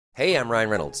Hey, I'm Ryan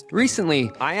Reynolds.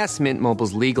 Recently, I asked Mint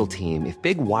Mobile's legal team if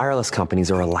big wireless companies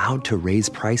are allowed to raise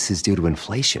prices due to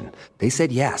inflation. They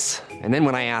said yes. And then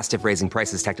when I asked if raising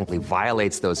prices technically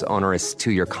violates those onerous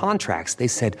 2-year contracts, they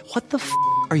said, "What the f***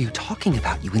 are you talking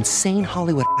about, you insane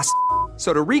Hollywood ass?"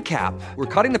 So to recap, we're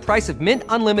cutting the price of Mint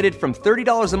Unlimited from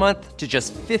 $30 a month to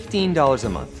just $15 a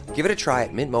month. Give it a try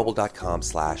at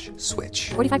mintmobile.com/switch.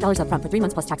 $45 up front for 3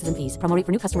 months plus taxes and fees. Promo rate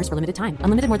for new customers for limited time.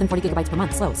 Unlimited more than 40 gigabytes per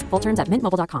month. Slows full terms at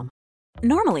mintmobile.com.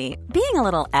 Normally, being a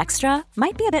little extra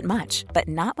might be a bit much, but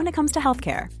not when it comes to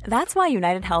healthcare. That's why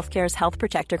United Healthcare's Health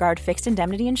Protector Guard fixed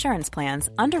indemnity insurance plans,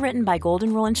 underwritten by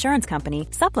Golden Rule Insurance Company,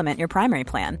 supplement your primary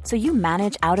plan so you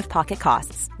manage out-of-pocket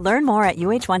costs. Learn more at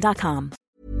uh1.com.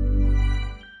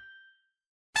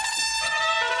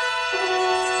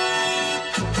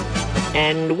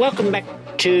 And welcome back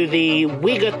to the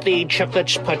We Got the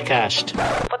Chocolates podcast.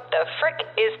 What the frick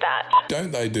is that?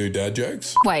 Don't they do dad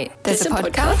jokes? Wait, there's a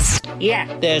podcast?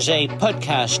 Yeah, there's a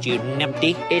podcast, you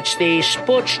numpty. It's the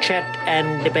sports chat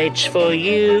and debates for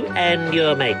you and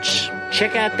your mates.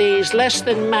 Check out these less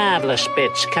than marvellous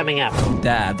bits coming up.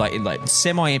 Dad, like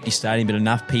semi-empty stadium, but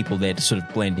enough people there to sort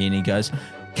of blend in. He goes,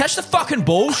 "Catch the fucking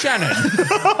ball, Shannon."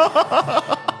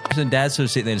 And Dad's sort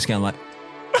of sitting there just going like...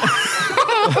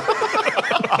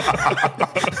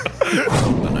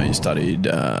 I know you studied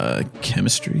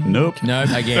chemistry. Nope.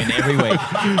 Again, every week.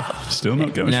 Still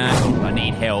not chemistry. No, I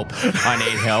need help.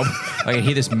 I can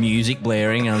hear this music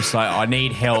blaring, and I'm just like, I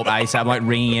need help. ASAP. I'm like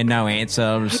ringing in, no answer.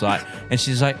 I'm just like, and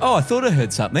she's like, "Oh, I thought I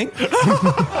heard something."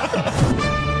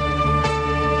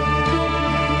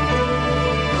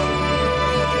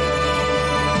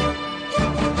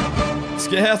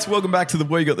 Scouts, welcome back to the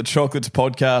We Got the Chocolates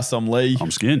podcast. I'm Lee.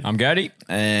 I'm Skin. I'm Gertie.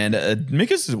 And Mick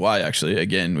is away, actually,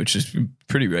 again, which is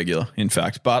pretty regular, in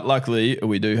fact. But luckily,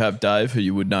 we do have Dave, who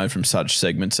you would know from such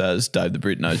segments as Dave the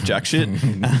Brit Knows Jack Shit.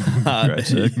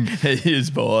 He is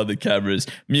behind the cameras,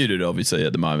 muted, obviously,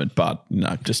 at the moment. But,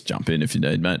 just jump in if you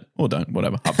need, mate. Or don't,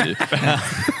 whatever, up to you.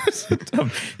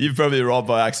 You've probably arrived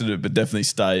by accident, but definitely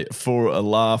stay for a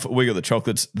laugh. We Got the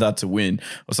Chocolates, that's a win.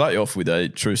 I'll start you off with a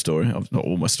true story. Not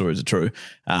all my stories are true.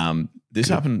 This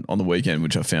happened on the weekend,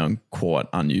 which I found quite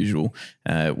unusual.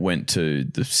 Went to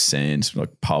the Sands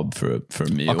pub for a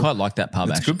meal. I quite like that pub.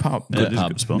 It's actually. a good pub. Good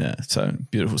pub spot. Yeah, so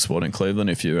beautiful spot in Cleveland.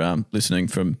 If you're listening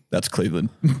from, that's Cleveland,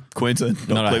 Queensland,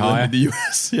 not Cleveland Ohio. in the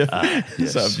US. Yeah.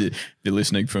 Yes. So if you're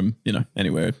listening from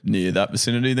anywhere near that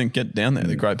vicinity, then get down there.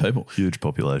 They're great people. Huge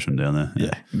population down there.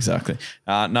 Yeah, exactly.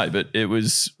 No, but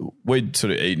we'd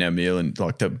sort of eaten our meal and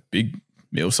like the big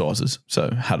meal sizes, so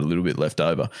had a little bit left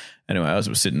over. Anyway, as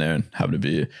we were sitting there and having a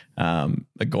beer, a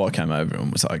guy came over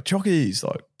and was like, "Jockeys,"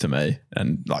 like to me,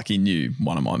 and like he knew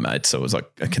one of my mates, so it was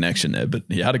like a connection there. But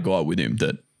he had a guy with him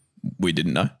that we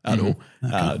didn't know at all,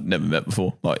 never met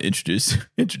before. Like introduced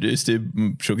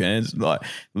him, shook hands. Like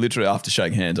literally after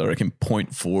shaking hands, I reckon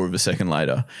 0.4 of a second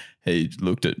later, he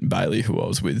looked at Bailey, who I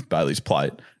was with, Bailey's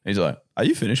plate. He's like, "Are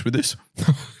you finished with this?"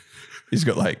 He's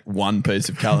got like one piece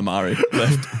of calamari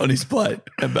left on his plate.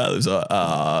 And Bailey's like,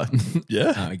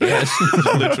 yeah. I guess.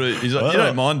 Literally, he's like, "You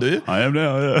don't mind, do you?" I am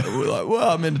now, yeah. We're like, "Well,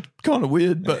 I mean, it's kind of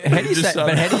weird, but How do you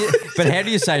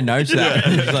say no to that?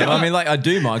 Like, I mean, like, I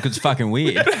do mind because it's fucking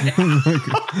weird.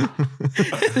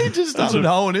 He just started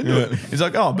hoeing into it. He's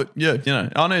like, "Oh, but yeah,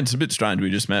 I know it's a bit strange we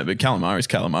just met, but calamari's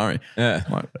calamari." Yeah.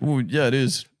 I'm like, well, yeah, it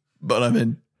is. But I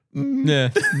mean,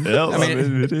 Yeah. Yeah, I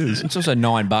mean, it is. It's also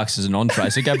 $9 as an entree,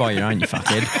 so go buy your own, you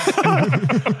fuckhead.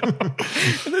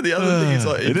 And then the other thing is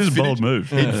like, it is a bold move.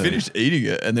 He'd finished eating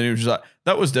it, and then he was just like,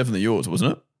 "That was definitely yours,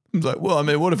 wasn't it?" I was like, "Well, I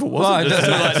mean, what if it wasn't?"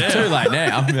 It's too late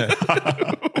now.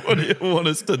 What do you want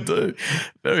us to do?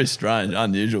 Very strange,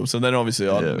 unusual. So then obviously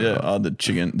I had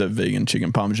the vegan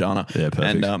chicken parmigiana. Yeah,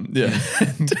 perfect. And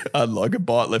I had like a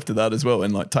bite left of that as well,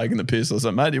 and like taking the piss. I was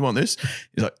like, "Mate, do you want this?"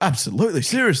 He's like, "Absolutely,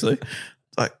 seriously."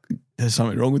 Like, "There's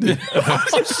something wrong with you."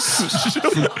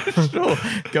 Sure.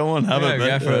 Go on, have it, mate.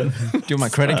 Go for it. Do you want my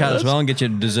credit card as well and get you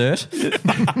dessert?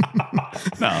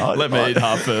 No, let me eat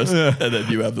half first, and then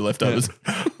you have the leftovers.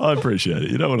 I appreciate it.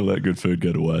 You don't want to let good food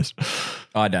go to waste.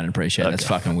 I don't appreciate it. That's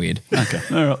fucking weird. Okay.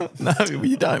 All right. No,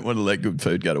 you don't want to let good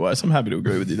food go to waste. I'm happy to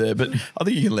agree with you there, but I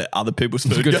think you can let other people's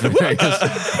food go to waste.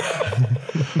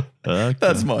 Okay.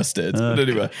 That's my stance. But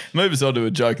anyway, move us on to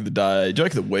a joke of the day, joke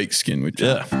of the week, Skin. Which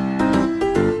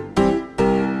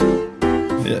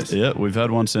Yes. Yeah, we've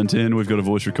had one sent in. We've got a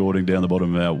voice recording down the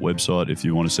bottom of our website. If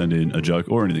you want to send in a joke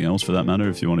or anything else for that matter,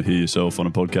 if you want to hear yourself on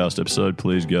a podcast episode,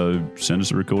 please go send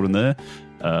us a recording there.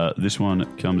 This one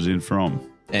comes in from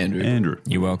Andrew.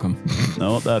 You're welcome.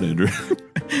 No, not that Andrew.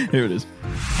 Here it is.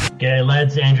 G'day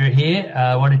lads, Andrew here.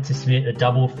 I wanted to submit a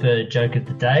double for joke of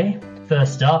the day.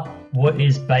 First up, what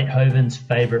is Beethoven's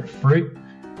favourite fruit?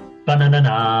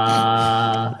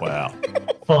 Banana. Wow.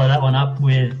 Follow that one up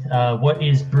with what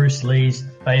is Bruce Lee's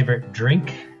favourite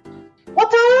drink?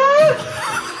 What the?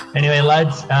 Anyway,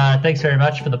 lads, thanks very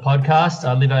much for the podcast.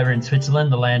 I live over in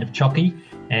Switzerland, the land of Chocky,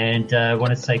 and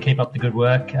wanted to say keep up the good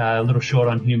work. A little short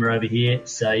on humour over here,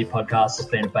 so your podcast has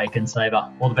been a bacon saver.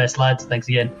 All the best, lads. Thanks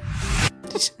again.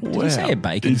 Did you say a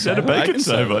bacon He said a saver? bacon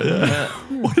saver, yeah.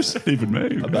 What does that even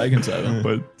mean? A bacon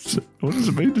saver. What does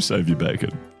it mean to save your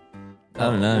bacon? I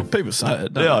don't know. People say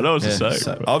it. don't Yeah, I they? know what to say.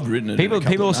 So I've written it.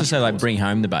 People also say like bring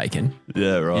home the bacon.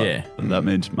 Yeah, right. Yeah. And that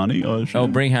means money, I assume? Oh,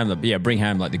 bring home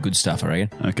like the good stuff, I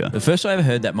reckon. Okay. The first I ever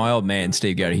heard that, my old man,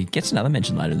 Steve Gary, he gets another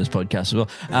mention later in this podcast as well.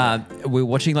 We're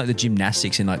watching like the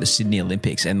gymnastics in like the Sydney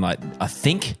Olympics, and like I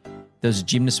think there was a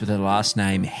gymnast with a last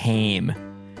name Ham.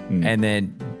 And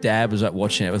then Dad was like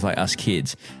watching it with like us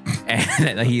kids,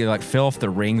 and he like fell off the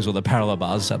rings or the parallel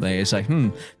bars or something. It's like,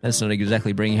 that's not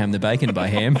exactly bringing home the bacon by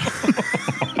Ham.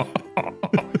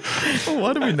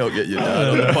 Why do we not get you dad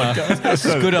on the podcast? That's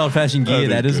just good old fashioned gear,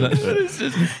 that isn't it? It's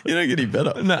just, you don't get any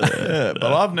better. No. Yeah,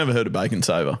 but I've never heard of bacon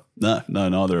saver. No,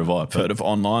 neither have I. I've heard of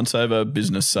online saver,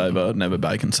 business saver, never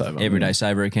bacon saver. Everyday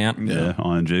saver account. Yeah,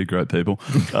 ING, great people.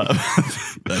 I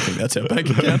think that's our bank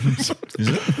account. Is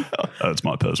it? That's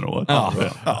my personal one.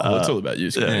 Well, it's all about you.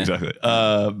 Yeah, exactly.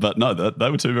 But no, they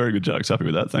were two very good jokes. Happy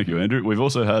with that. Thank you, Andrew. We've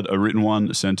also had a written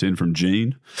one sent in from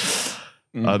Gene.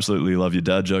 I absolutely love your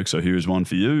dad joke, so here is one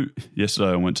for you.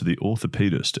 Yesterday I went to the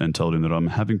orthopedist and told him that I'm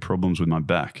having problems with my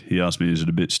back. He asked me, is it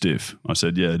a bit stiff? I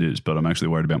said, yeah, it is, but I'm actually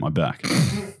worried about my back.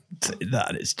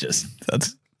 That is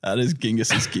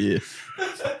Gingus's gear.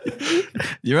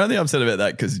 You're only upset about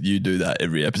that because you do that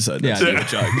every episode. Yeah,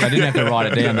 That's your joke. I didn't have to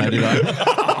write it down though, did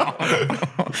I?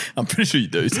 I'm pretty sure you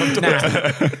do sometimes.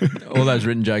 All those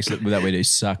written jokes that we do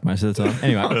suck most of the time.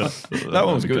 Anyway, that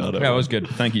one was good. That was good.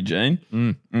 Thank you, Gene.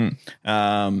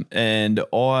 And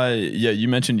you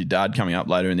mentioned your dad coming up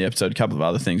later in the episode. A couple of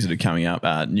other things that are coming up.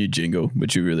 New jingle,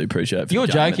 which we really appreciate. For You're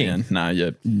the game at the joking. end. No, yeah,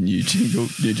 new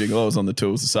jingle. I was on the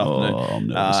tools this afternoon. I'm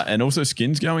nervous. And also,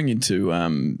 Skin's going into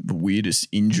the weirdest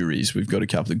injuries. We've got a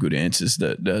couple of good answers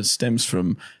that stems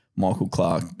from Michael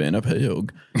Clark being up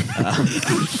Hillg.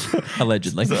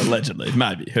 Allegedly.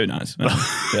 Maybe. Who knows? But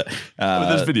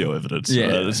there's video evidence. Yeah.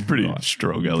 That's a pretty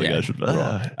strong allegation.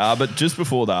 Yeah. But just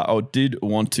before that, I did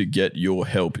want to get your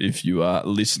help if you are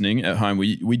listening at home.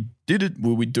 We did it.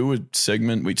 We do a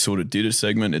segment. We sort of did a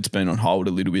segment. It's been on hold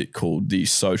a little bit called the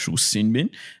Social Sin Bin,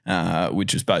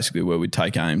 which is basically where we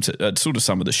take aims at sort of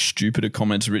some of the stupider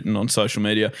comments written on social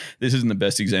media. This isn't the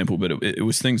best example, but it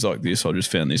was things like this. I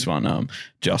just found this one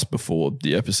just before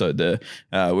the episode there,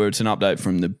 where it's an update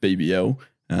from the BBL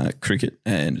cricket,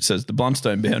 and it says the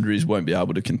Blundstone boundaries won't be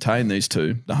able to contain these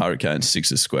two. The Hurricanes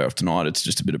Sixers square off tonight. It's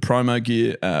just a bit of promo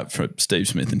gear for Steve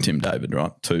Smith and Tim David,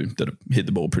 right? Two that have hit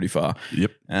the ball pretty far.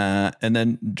 Yep. And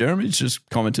then Jeremy's just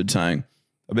commented saying,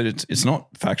 I mean, it's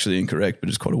not factually incorrect, but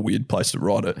it's quite a weird place to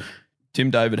write it. Tim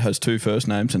David has 2 first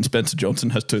names and Spencer Johnson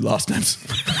has 2 last names.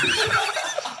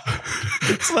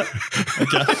 It's like,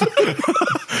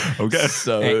 Okay.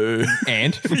 So,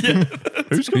 And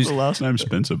Who's got the last name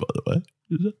Spencer, by the way?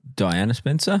 Is it? Diana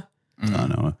Spencer. Don't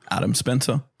know him. Adam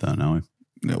Spencer. Don't know him.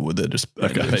 No, well, they're just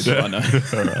people I know.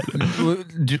 All right.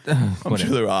 I'm sure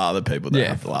there are other people that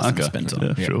have the last name Spencer.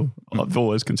 Yeah, sure. I've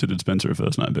always considered Spencer a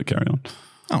first name, but carry on.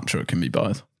 I'm sure it can be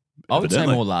both. I would say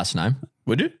Evidently. more last name.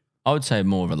 Would you? I would say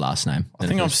more of a last name. I than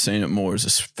think a I've first. seen it more as a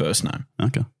first name.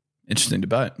 Okay. Interesting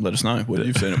debate. Let us know whether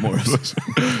you've seen it more as.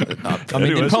 I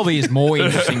mean, there probably is more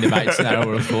interesting debates than I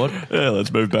would have thought. Yeah,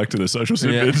 let's move back to the social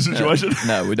situation.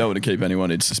 No, we don't want to keep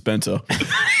anyone in suspense.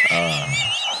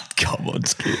 Come on,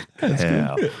 Skip.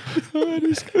 How? What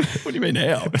do you mean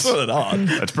how? It's not that hard.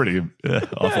 That's pretty. Yeah,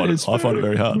 I find it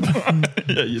very hard.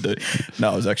 Yeah, you do.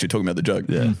 No, I was actually talking about the joke.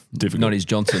 Yeah, difficult. Not his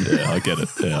Johnson. Yeah, I get it.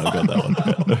 Yeah, I got that one.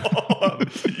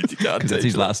 You can't That's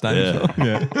his last name.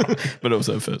 Yeah. But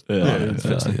also first.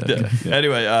 Yeah.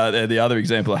 Anyway, the other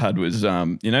example I had was,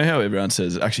 you know how everyone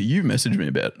says, actually, you messaged me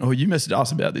about, or you messaged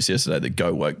us about this yesterday, the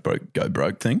go woke, go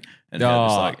broke thing. And how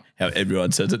it's like how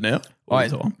everyone says it now. all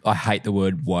the time. I hate the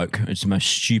word woke. It's the most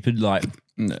stupid like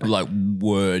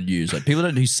word used. Like people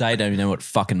who say don't even know what it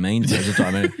fucking means most of the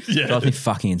time. It drives me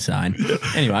fucking insane.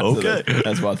 Anyway, Okay,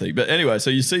 that's my thing. But anyway, so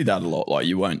you see that a lot. Like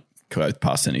you won't go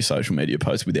past any social media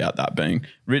post without that being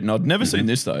written. I'd never seen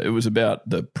this though. It was about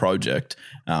the project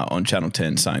on Channel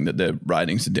 10 saying that their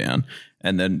ratings are down,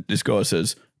 and then this guy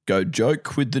says, "Go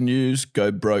joke with the news, go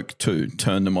broke too.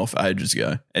 Turn them off ages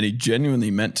ago." And he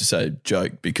genuinely meant to say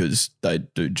joke because they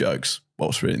do jokes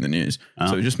whilst reading the news.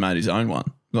 So he just made his own one.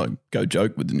 Like, go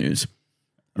joke with the news.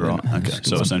 Right. Okay.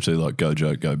 So essentially, like go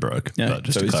joke, go broke. Yeah. But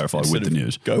just So to he's- clarify with instead the of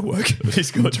news. Go work.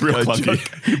 He's got real go clunky. joke,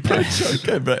 go joke,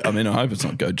 go broke. I mean, I hope it's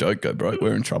not go joke, go broke.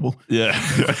 We're in trouble. Yeah.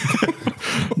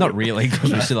 Not really,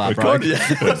 because we still are We're broke. Yeah,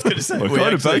 I was going to say We're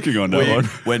kind of banking on that one.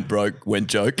 Went broke, went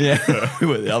joke. Yeah, we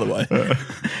went the other way.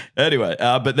 Anyway,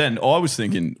 but then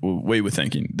we were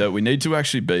thinking that we need to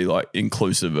actually be like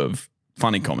inclusive of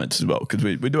funny comments as well, because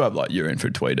we do have like you're in for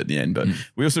a tweet at the end, but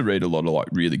we also read a lot of like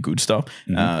really good stuff,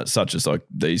 such as like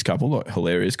these couple like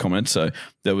hilarious comments. So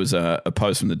there was a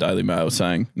post from the Daily Mail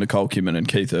saying Nicole Kidman and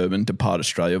Keith Urban depart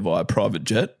Australia via private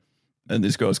jet, and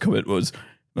this guy's comment was.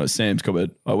 No, Sam's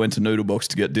comment, I went to Noodlebox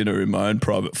to get dinner in my own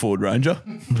private Ford Ranger.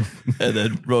 And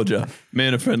then Roger, me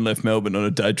and a friend left Melbourne on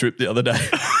a day trip the other day.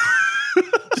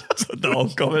 The whole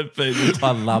comment feed.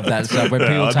 I love that stuff. When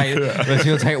people take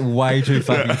it way too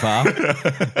fucking far,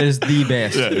 it's the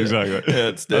best. Yeah, exactly. Yeah,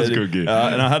 it's That's dirty. good gig.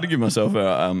 And I had to give myself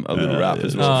a little rap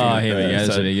as well. Oh, here we go.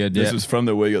 That's really good. This Yeah. was from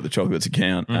the We Got the Chocolates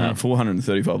account.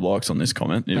 435 likes on this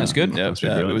comment. You That's good. Yeah, That's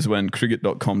pretty it good. was when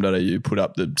cricket.com.au put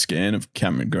up the scan of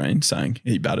Cameron Green saying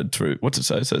he batted through. What's it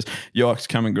say? It says, yikes,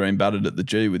 Cameron Green batted at the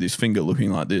G with his finger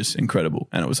looking like this. Incredible.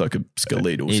 And it was like a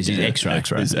skeletal Is his scan.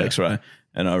 X-ray. His X-ray.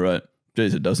 And I wrote,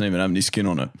 geez, it doesn't even have any skin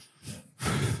on it.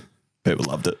 People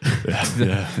loved it.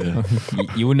 Yeah.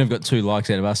 You wouldn't have got 2 likes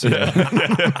out of us. 2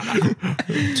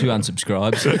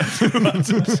 unsubscribes.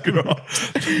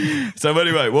 So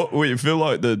anyway, what we feel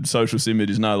like the social simid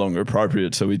is no longer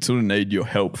appropriate, so we sort of need your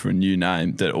help for a new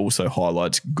name that also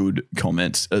highlights good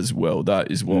comments as well. That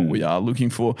is what we are looking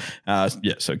for. So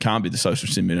it can't be the social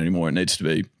simid anymore. It needs to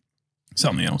be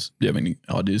something else. Do you have any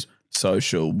ideas?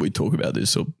 Social, we talk about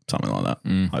this or something like that.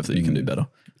 Hopefully you can do better.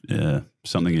 Yeah.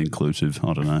 Something inclusive.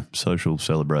 I don't know. Social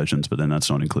celebrations, but then that's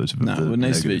not inclusive of No, the it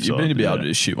needs to be. negative You need to be side. able to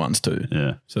do shit ones too.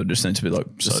 Yeah. So it just needs to be like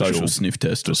a social sniff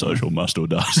test or something. Social must or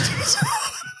dust.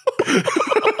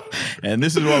 And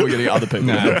this is why we're getting other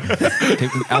people.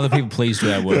 Other people, please do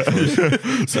our work for us.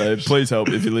 So please help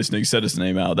if you're listening. Send us an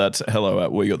email. That's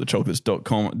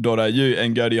hello@wegotthechocolates.com.au.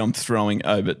 And Gody, I'm throwing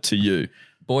over to you.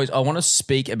 Boys, I want to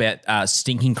speak about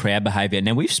stinking crowd behaviour.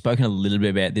 Now, we've spoken a little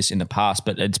bit about this in the past,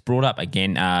 but it's brought up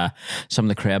again some of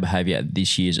the crowd behaviour at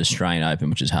this year's Australian Open,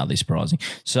 which is hardly surprising.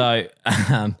 So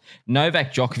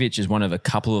Novak Djokovic is one of a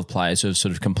couple of players who have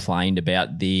sort of complained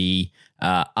about the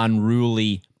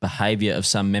unruly behaviour of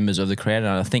some members of the crowd. And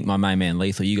I think my main man,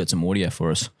 Lethal, you got some audio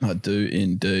for us. I do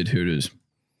indeed. Who it is?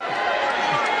 You're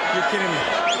kidding me.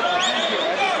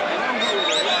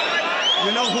 You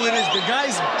know who it is? The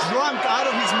guy's drunk out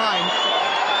of his mind.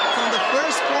 From the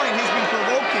first point, he's been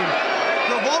provoking.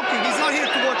 He's not here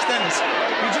to watch tennis.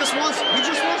 He just wants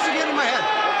to get in my head.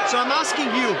 So I'm asking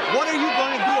you, what are you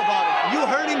going to do about it? You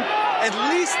heard him at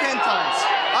least 10 times.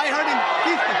 I heard him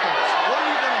 50 times. What are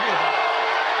you going to do about it?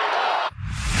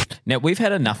 Now, we've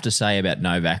had enough to say about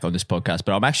Novak on this podcast,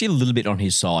 but I'm actually a little bit on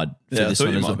his side for Yeah, I this thought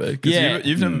one you as might well. be. 'Cause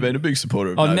you've never been a big supporter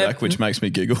of Novak, which makes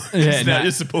me giggle. Yeah, now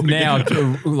you're supporting now,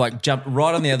 him. like jump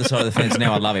right on the other side of the fence.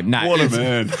 Now I love him. No, What a it's-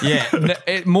 man. Yeah,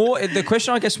 the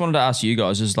question I guess wanted to ask you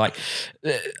guys is like,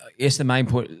 I guess the main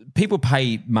point: people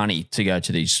pay money to go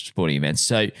to these sporting events,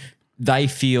 so they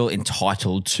feel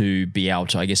entitled to be able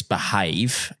to, I guess,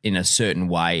 behave in a certain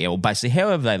way, or basically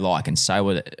however they like, and say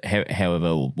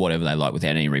whatever they like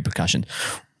without any repercussion.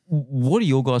 What are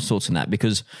your guys' thoughts on that?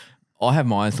 Because I have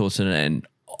my own thoughts on it, and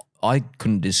I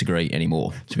couldn't disagree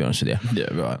anymore, to be honest with you.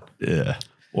 Yeah, right. Yeah.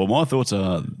 Well, my thoughts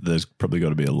are there's probably got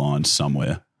to be a line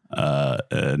somewhere,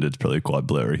 and it's probably quite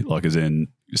blurry. Like, as in,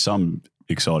 some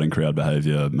exciting crowd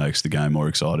behaviour makes the game more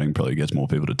exciting, probably gets more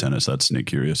people to tennis. That's Nick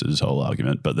Kyrgios's whole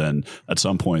argument. But then at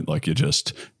some point, like, you're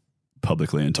just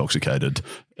publicly intoxicated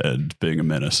and being a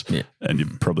menace, and you're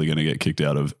probably going to get kicked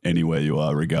out of anywhere you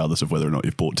are, regardless of whether or not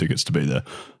you've bought tickets to be there.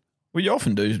 Well, you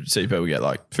often do see people get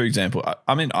like, for example,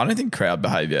 I mean, I don't think crowd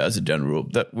behaviour as a general rule,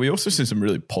 that we also see some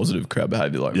really positive crowd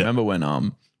behaviour. Like, remember when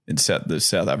in the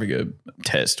South Africa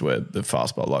test where the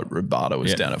fast bowler like Rabada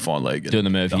was down at fine leg and doing the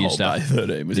Merv Hughes whole stuff. Day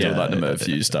 13 was doing like the Merv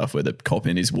Hughes stuff where they're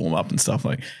copying his warm up and stuff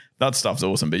like that. Stuff's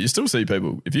awesome, but you still see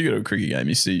people. If you go to a cricket game,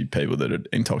 you see people that are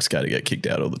intoxicated get kicked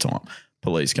out all the time.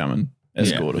 Police come and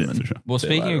escort them. And Well,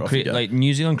 speaking of cricket, like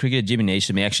New Zealand cricketer Jimmy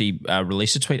Neesham actually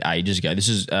released a tweet ages ago. This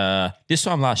is this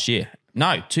time last year.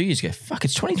 No, 2 years ago. Fuck,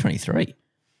 it's 2023.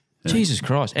 Yeah. Jesus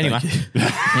Christ. Anyway.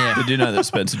 Did you know that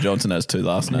Spencer Johnson has 2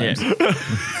 last names? Yeah.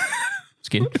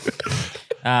 Skin.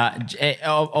 I've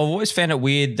always found it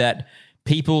weird that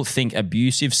People think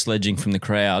abusive sledging from the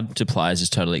crowd to players is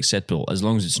totally acceptable as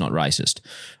long as it's not racist.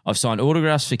 I've signed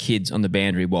autographs for kids on the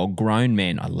boundary while grown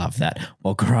men, I love that,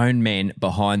 while grown men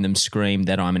behind them scream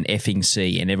that I'm an effing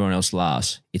C and everyone else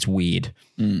laughs. It's weird.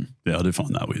 Yeah, I do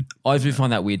find that weird. I do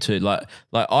find that weird too. Like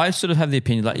I sort of have the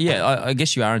opinion, like, yeah, I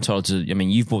guess you are entitled to, I mean,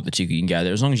 you've bought the ticket, you can go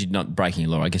there. As long as you're not breaking a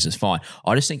law, I guess it's fine.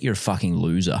 I just think you're a fucking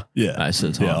loser. Yeah. Most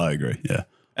of the time. Yeah, I agree. Yeah.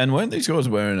 And weren't these guys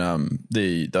wearing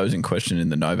those in question in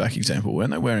the Novak example?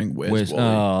 Weren't they wearing Where's Wally?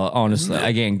 Oh, honestly,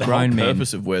 again, the grown whole men.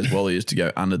 purpose of Where's Wally is to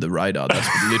go under the radar. That's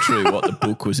literally what the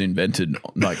book was invented,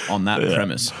 like on that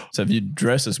premise. So if you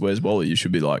dress as Where's Wally, you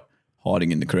should be like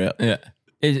hiding in the crowd. Yeah.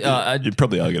 You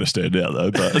probably are going to stand out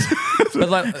though, but but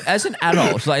like as an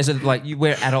adult,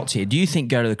 we're adults here. Do you think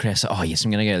go to the crowd? Say, oh yes,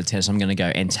 I'm going to go to the tennis. I'm going to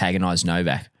go antagonise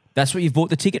Novak. That's what you've bought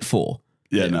the ticket for.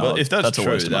 Yeah, no. Well, if that's a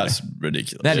true, waste of money. that's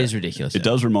ridiculous. That is ridiculous. It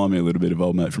does remind me a little bit of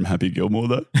old mate from Happy Gilmore,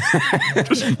 though.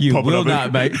 You Pop it will up not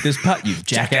in- make this putt, you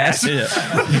jackass. You're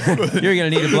going to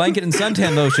need a blanket and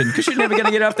suntan lotion because you're never going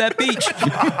to get off that beach.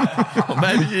 Well,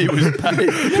 maybe he was paid.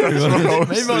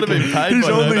 He might have been paid. He's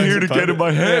by only Novak's here to get in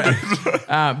my head.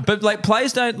 But like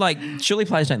players don't surely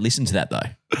players don't listen to that though.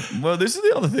 Well, this is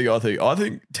the other thing I think. I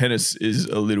think tennis is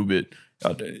a little bit.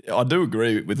 I do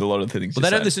agree with a lot of things. Well, they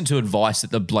don't listen to advice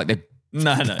that the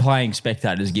No. playing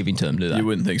spectators giving to them, do they? You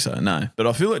wouldn't think so, no. But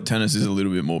I feel like tennis is a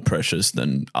little bit more precious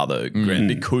than other grand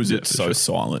because it's so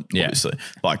silent, obviously.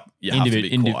 Like, you have to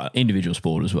be quiet. Individual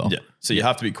sport as well. Yeah. So you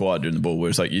have to be quiet during the ball,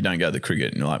 whereas like you don't go to the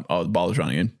cricket and you're like, oh, the bowler's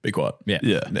running in, be quiet. Yeah.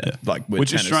 Yeah. Like with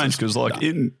Which is tennis, strange because like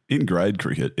in grade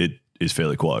cricket, it is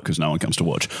fairly quiet because no one comes to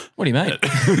watch. What do you mean?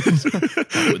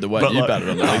 with the way you batted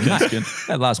on the weekend skin.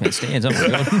 That last man stands. Oh my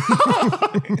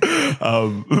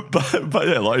God. But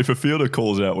yeah, like if a fielder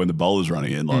calls out when the bowler's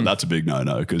running in, like that's a big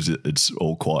no-no because it's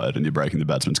all quiet and you're breaking the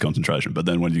batsman's concentration. But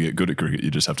then when you get good at cricket,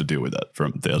 you just have to deal with that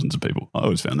from thousands of people. I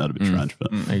always found that a bit strange.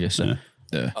 But I guess so.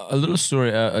 Yeah. A little story,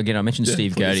 again, I mentioned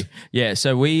Steve please. Godey. Yeah,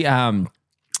 so we,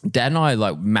 Dad and I are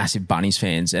like massive Bunnies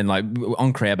fans and like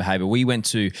on crowd behaviour, we went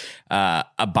to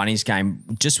a Bunnies game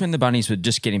just when the Bunnies were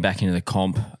just getting back into the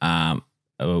comp.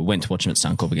 Went to watch them at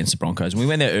Suncorp against the Broncos. And we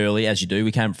went there early, as you do.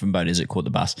 We came from Bow Desert, caught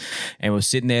the bus, and we were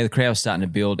sitting there. The crowd was starting to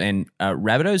build, and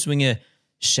Rabbitohs winger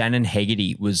Shannon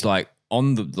Hegarty was like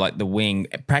on the wing,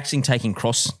 practicing taking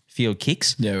cross field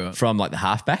kicks from like the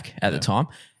halfback at the time.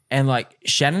 And like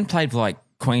Shannon played for like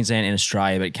Queensland and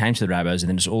Australia, but it came to the Rabbitohs and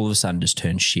then just all of a sudden just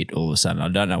turned shit all of a sudden. I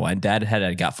don't know why. And Dad had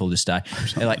a gutful this day.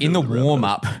 And like in the warm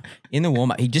up,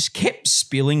 he just kept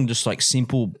spilling just like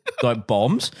simple like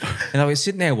bombs. And I was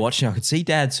sitting there watching. I could see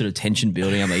Dad's sort of tension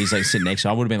building. He's like sitting next to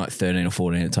me. I would have been like 13 or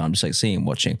 14 at the time, just like seeing him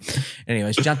watching.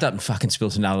 Anyways, jumped up and fucking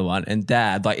spilled another one. And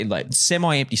Dad, like in like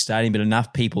semi-empty stadium, but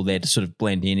enough people there to sort of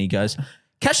blend in. He goes,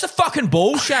 "Catch the fucking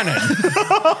ball, Shannon."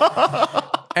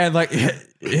 And like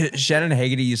Shannon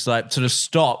Hegarty just like sort of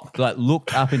stopped, like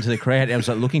looked up into the crowd and was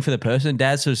like looking for the person.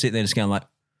 Dad's sort of sitting there just going like,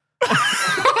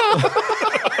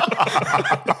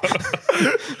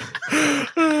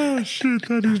 oh shit,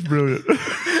 that is brilliant.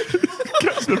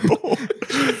 Catch the ball.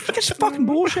 "Catch the fucking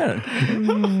ball, Shannon."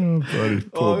 Oh, buddy,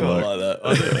 poor bloke. like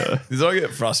that. Because I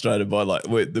get frustrated by like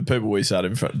the people we sat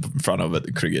in front of at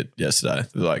the cricket yesterday.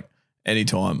 They're like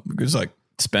anytime because like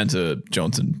Spencer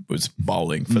Johnson was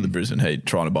bowling for the Brisbane Heat,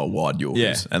 trying to bowl wide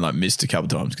Yorkers and like missed a couple of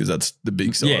times because that's the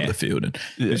big side of the field. And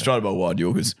he's trying to bowl wide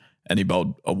Yorkers and he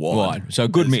bowled a wide. So a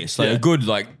good miss, like a good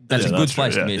like that's a good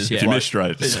place to miss. If you miss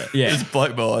straight, This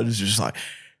bloke behind is just like,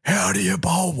 how do you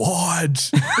bowl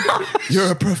wides?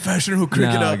 You're a professional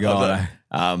cricketer. No, God.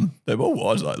 They bowl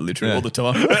wides like literally all the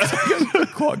time.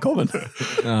 It's quite common.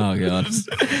 Oh God.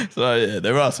 So yeah,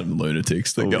 there are some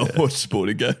lunatics that go and watch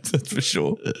sporting games. That's for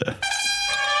sure.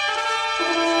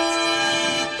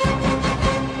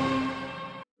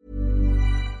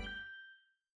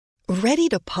 Ready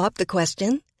to pop the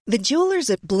question? The jewelers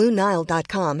at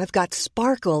BlueNile.com have got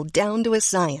sparkle down to a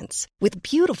science with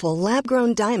beautiful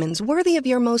lab-grown diamonds worthy of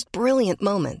your most brilliant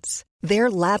moments.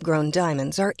 Their lab-grown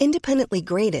diamonds are independently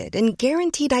graded and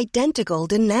guaranteed identical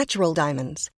to natural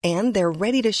diamonds, and they're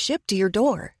ready to ship to your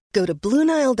door. Go to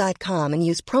BlueNile.com and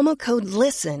use promo code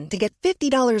LISTEN to get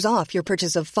 $50 off your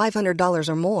purchase of $500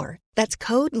 or more. That's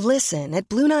code LISTEN at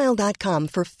BlueNile.com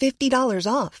for $50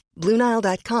 off.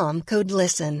 BlueNile.com, code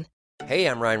LISTEN. Hey,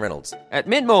 I'm Ryan Reynolds. At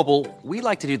Mint Mobile, we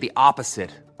like to do the opposite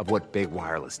of what Big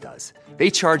Wireless does. They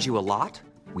charge you a lot,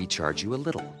 we charge you a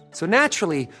little. So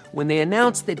naturally, when they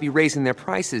announced they'd be raising their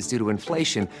prices due to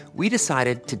inflation, we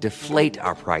decided to deflate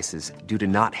our prices due to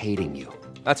not hating you.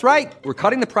 That's right. We're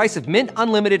cutting the price of Mint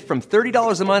Unlimited from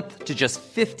 $30 a month to just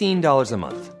 $15 a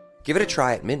month. Give it a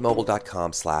try at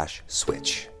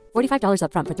mintmobile.com/switch. $45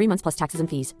 up front for 3 months plus taxes and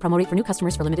fees. Promo rate for new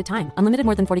customers for limited time. Unlimited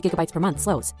more than 40 gigabytes per month.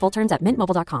 Slows full terms at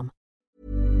mintmobile.com.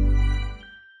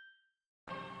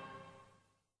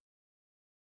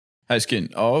 Hey, Skin,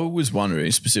 I was wondering,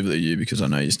 specifically you, because I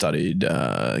know you studied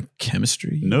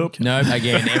chemistry. Nope. No,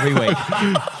 again, every week.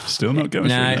 Still not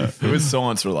chemistry. No. It was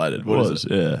science related. What is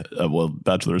it? Yeah. Well,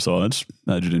 Bachelor of Science,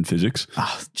 majored in physics.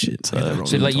 Shit. So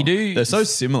like you do, they're so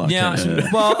similar. Yeah. chemistry.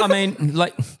 Well, I mean,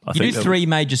 like you do think that- 3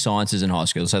 major sciences in high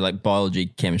school. So like biology,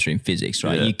 chemistry, and physics,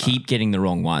 right? Yeah. You keep getting the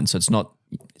wrong one. So it's not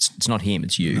him,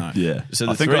 it's you. No. Yeah. So I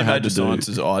the think three I had major to do-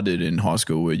 sciences I did in high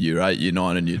school were year 8, year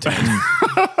 9 and year 10.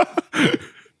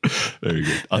 Very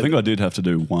good. I think I did have to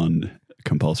do one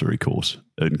compulsory course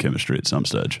in chemistry at some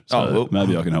stage. So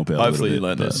maybe I can help out. Hopefully a you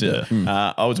little learned bit, this.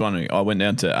 Yeah. I was wondering, I went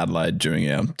down to Adelaide during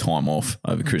our time off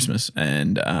over Christmas,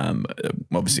 and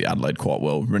obviously Adelaide quite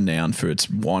well renowned for its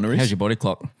wineries. How's your body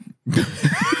clock?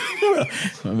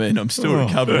 I mean, I'm still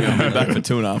recovering. I've been back for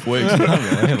 2.5 weeks.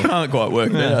 I can't quite work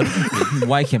it out.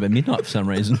 Waking up at midnight for some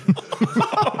reason.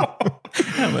 How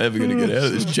am I ever going to get out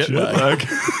of this jet lag?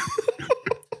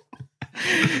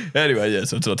 Anyway, yeah,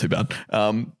 so it's not too bad.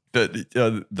 But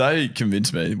they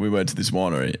convinced me. We went to this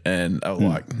winery and they were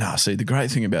like, nah, see, the great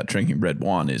thing about drinking red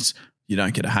wine is you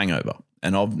don't get a hangover.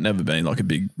 And I've never been like a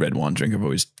big red wine drinker. I've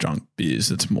always drunk beers.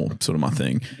 That's more sort of my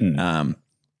thing.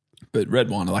 But red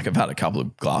wine, like I've had a couple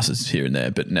of glasses here and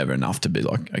there, but never enough to be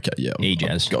like, okay, yeah,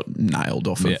 E-jazz. I've got nailed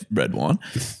off of red wine.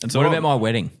 And so What about my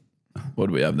wedding? What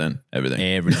did we have then? Everything.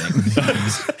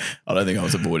 I don't think I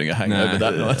was avoiding a hangover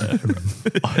that night.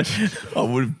 I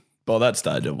would have, by that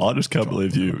stage. I just can't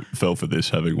believe you fell for this,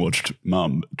 having watched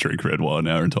Mum drink red wine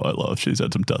our entire life. She's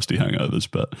had some dusty hangovers,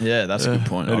 but yeah, that's a good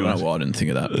point. I don't know why I didn't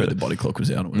think of that. But the body clock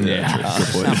was out. Good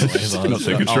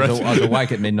point. I was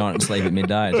awake at midnight and sleep at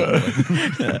midday.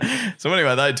 So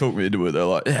anyway, they talked me into it. They're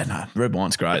like, yeah, no, red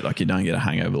wine's great. Like you don't get a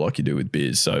hangover like you do with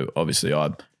beers. So obviously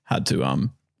I had to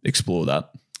explore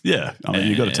that. yeah, I mean,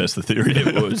 you got to test the theory.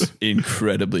 It was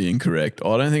incredibly incorrect.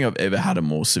 I don't think I've ever had a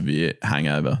more severe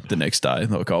hangover the next day.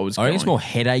 Like I think it's more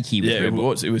headachy. Yeah, it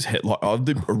was. It was like I had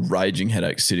a raging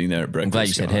headache sitting there at breakfast. I'm glad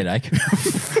you said headache.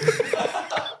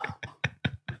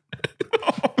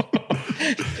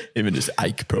 Even just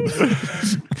ache, probably.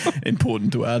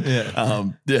 Important to add.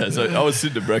 Yeah. So I was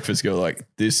sitting at breakfast going like,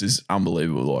 this is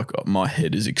unbelievable. Like my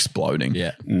head is exploding.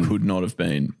 Yeah. Could not have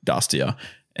been dustier.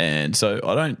 And so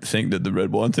I don't think that the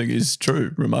red wine thing is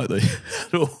true remotely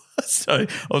at all. So I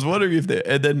was wondering if there,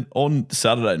 and then on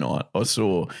Saturday night, I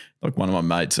saw like one of my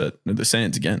mates at the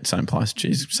Sands again, same place.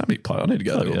 Jeez, some big play. I need to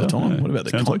go there all the time. Yeah. What about the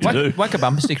Sounds like you do. Whack a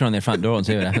bumper sticker on their front door and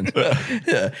see what happens.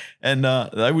 Yeah. And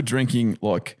they were drinking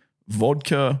like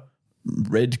vodka,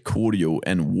 red cordial,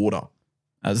 and water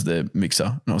as their mixer.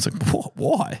 And I was like, what?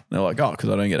 Why? And they're like, oh, because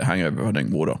I don't get a hangover if I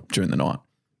drink water during the night.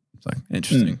 It's like,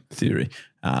 interesting theory.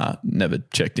 Never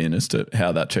checked in as to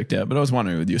how that checked out. But I was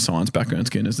wondering with your science background,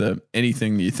 Skin, is there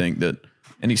anything you think that,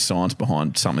 any science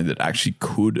behind something that actually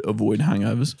could avoid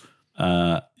hangovers?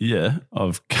 Yeah,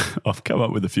 I've come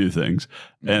up with a few things.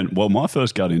 And well, my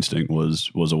first gut instinct was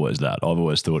always that. I've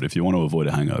always thought if you want to avoid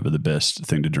a hangover, the best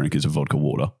thing to drink is a vodka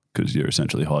water because you're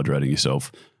essentially hydrating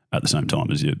yourself at the same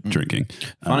time as you're drinking.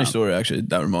 Funny story, actually,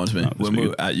 that reminds me. When we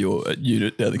were at your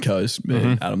unit down the coast, me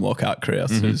and Adam Lockhart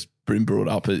Krause has been brought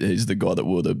up. He's the guy that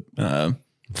wore the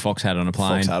Fox hat on a plane.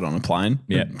 Fox hat on a plane.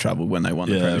 Yeah. Travelled when they won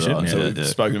the premiership. Right. So Yeah, we've yeah.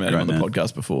 spoken about him on the Great man.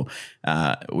 podcast before.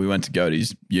 We went to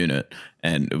Godey's unit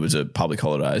and it was a public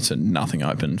holiday, so nothing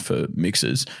open for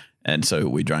mixers. And so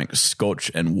we drank scotch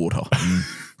and water.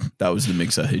 That was the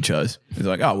mixer he chose. He's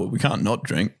like, oh, well, we can't not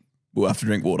drink. We'll have to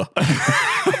drink water.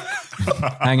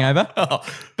 Hangover?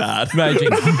 Bad.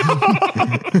 Raging.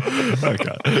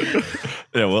 Okay.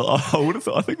 Yeah, well, I would have.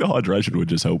 I think the hydration would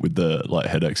just help with the like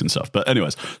headaches and stuff. But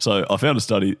anyways, so I found a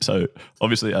study. So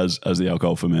obviously, as the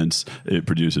alcohol ferments, it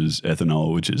produces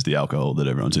ethanol, which is the alcohol that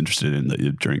everyone's interested in that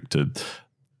you drink to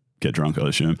get drunk, I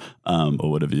assume, or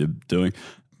whatever you're doing.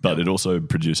 But it also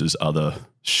produces other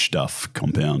stuff,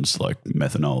 compounds like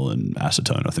methanol and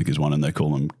acetone, I think is one, and they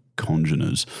call them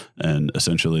congeners. And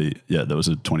essentially, yeah, there was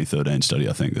a 2013 study,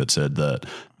 I think, that said that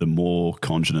the more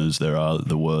congeners there are,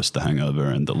 the worse the hangover,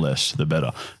 and the less, the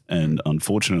better. And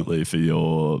unfortunately for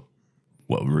your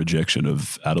rejection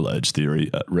of Adelaide's theory,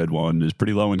 red wine is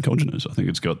pretty low in congeners. I think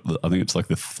it's like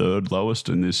the third lowest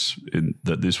in this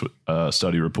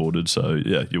study reported. So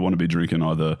yeah, you want to be drinking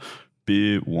either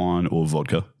beer, wine, or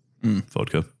vodka.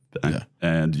 Vodka.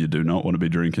 And you do not want to be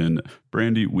drinking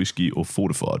brandy, whiskey, or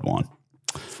fortified wine.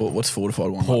 What's fortified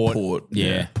wine? Port.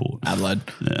 Yeah. Port. Adelaide.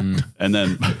 Yeah. And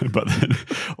then, but then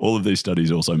all of these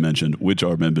studies also mentioned, which I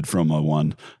remembered from my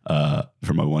one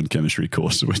chemistry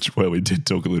course, where we did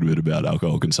talk a little bit about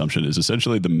alcohol consumption, is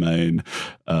essentially the main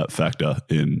factor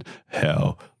in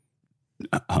how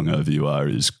hungover you are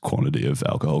is quantity of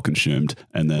alcohol consumed.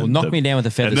 And then knock me down with a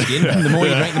feather skin. The more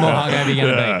you drink, the more hungover you're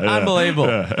going to be. Unbelievable.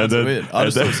 Yeah. That's weird. I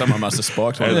just thought someone must have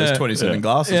spiked one of those 27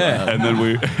 glasses. Yeah. And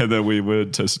then we were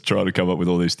just trying to come up with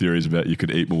all these theories about you could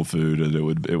eat more food and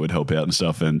it would help out and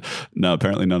stuff. And no,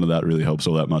 apparently none of that really helps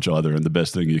all that much either. And the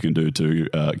best thing you can do to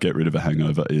get rid of a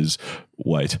hangover is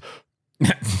wait.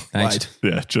 Thanks.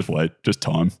 Yeah, just wait. Just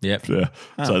time. Yep. Yeah.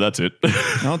 So that's it.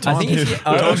 No, time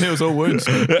heals all wounds.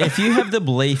 If you have the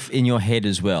belief in your head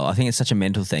as well, I think it's such a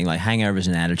mental thing. Like hangover is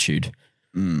an attitude.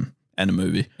 And a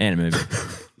movie.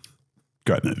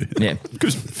 Great movie. Yeah.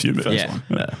 Because a few movies. Yeah.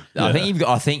 I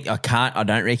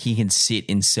don't reckon you can sit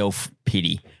in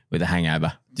self-pity with a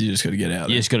hangover. You just got to get out.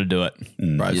 You just got to do it.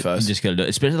 Brave You face. just got to do it.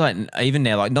 Especially like even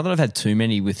now, like not that I've had too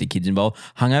many with the kids involved.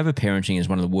 Hungover parenting is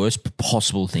one of the worst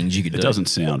possible things you could do. It doesn't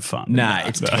sound fun. Nah,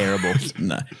 it's terrible.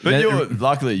 No. But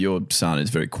luckily your son is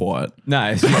very quiet. No.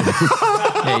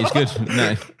 Yeah, he's good.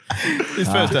 No. His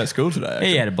first day of school today. Actually.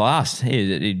 He had a blast.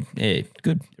 He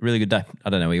good, really good day. I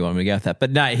don't know where you want me to go with that, but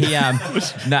no, hungover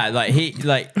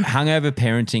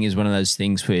parenting is one of those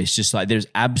things where it's just like there's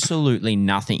absolutely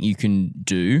nothing you can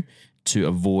do to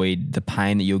avoid the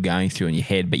pain that you're going through in your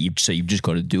head, but you've just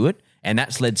got to do it, and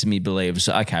that's led to me believe.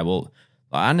 So okay, well,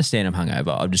 I understand I'm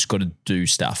hungover. I've just got to do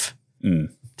stuff to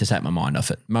take my mind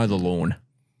off it. Mow the lawn.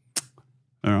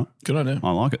 All right. Good idea. I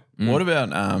like it. What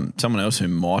about someone else who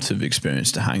might have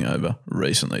experienced a hangover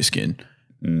recently, Skin?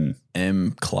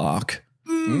 M. Clark.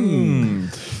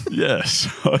 Yes,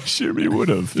 I assume he would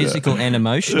have. Physical and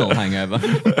emotional hangover.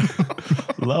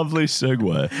 Lovely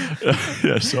segue.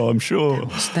 Yeah, so I'm sure.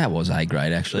 That was A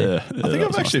grade, actually. Yeah, I think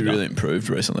I've actually really improved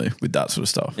recently with that sort of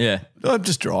stuff. Yeah. I'm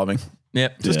just driving.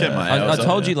 Yep. Just get my hours I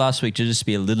told up. you last week to just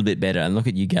be a little bit better, and look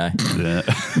at you go. Yeah.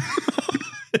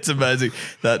 It's amazing,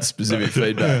 that specific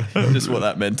feedback. Just what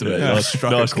that meant to me. Nice,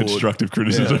 Struck a chord. constructive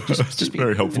criticism. Yeah. Just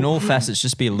very helpful. In all facets,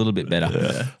 just be a little bit better.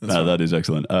 Yeah. No, that is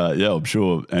excellent. Yeah, I'm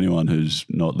sure anyone who's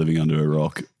not living under a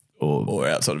rock or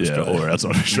outside of Australia. Or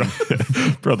outside of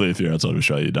Australia. Probably if you're outside of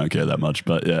Australia, you don't care that much.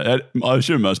 But yeah, I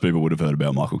assume most people would have heard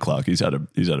about Michael Clark. He's had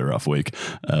a rough week.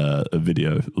 A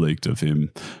video leaked of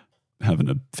him having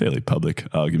a fairly public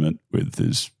argument with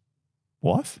his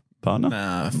wife. Partner?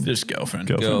 Nah, just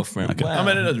girlfriend. Okay. Wow. I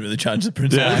mean, it doesn't really change the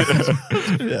principle.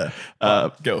 Yeah.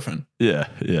 Girlfriend.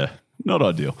 Yeah. Not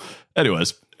ideal.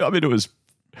 Anyways, I mean, it was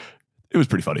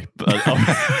pretty funny. But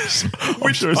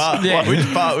Which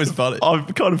part was funny?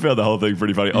 I've kind of found the whole thing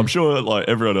pretty funny. I'm sure like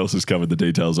everyone else has covered the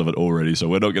details of it already, so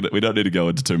we don't need to go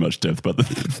into too much depth. But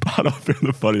the part I found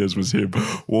the funniest was him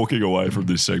walking away from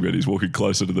this segment. He's walking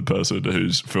closer to the person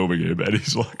who's filming him, and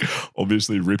he's like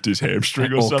obviously ripped his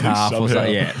hamstring or something.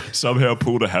 Somehow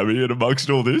pulled a hammy in amongst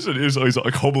all this, and he's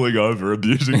like hobbling over,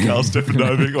 abusing Carl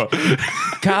Stefanovic.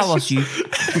 Like, Carlos, you.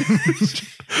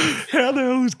 How the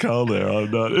hell is Carl there? I'm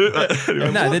not.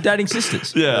 Anyway, No, they're dating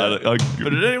sisters. Yeah, But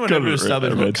did anyone ever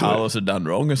establish what Carlos had done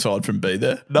wrong aside from be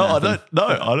there? No, I don't. No,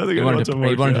 I don't think He wanted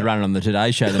to run it on the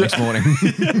Today Show the next morning.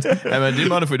 Hey man, do you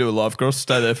mind if we do a live cross?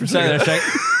 Stay there for a Stay there second. a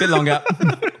sec. Bit longer.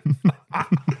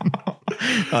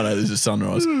 Oh no, this is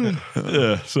sunrise.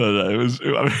 Yeah, so no,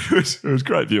 it was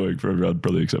great viewing for everyone,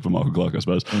 probably except for Michael Clark, I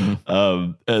suppose.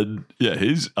 And yeah,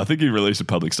 I think he released a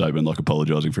public statement like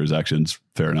apologising for his actions.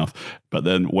 Fair enough, but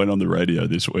then went on the radio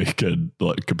this week and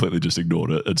like completely just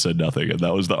ignored it and said nothing. And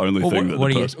that was the only thing that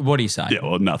what do you say? Yeah,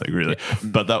 well, nothing really. Yeah.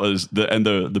 But that was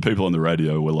the people on the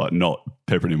radio were like not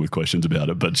peppering him with questions about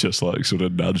it, but just like sort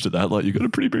of nudged at that, like you got a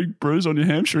pretty big bruise on your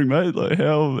hamstring, mate. Like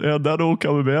how'd that all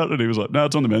come about? And he was like, no,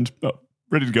 it's on the mend. Oh,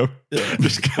 ready to go. Yeah.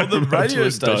 The radio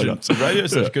station,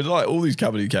 because like all these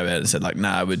companies came out and said like,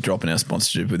 nah, we're dropping our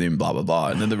sponsorship with him, blah, blah, blah.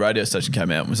 And then the radio station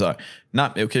came out and was like,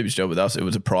 nah, he'll keep his job with us. It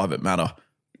was a private matter.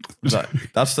 It's like,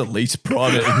 that's the least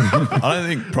private. I don't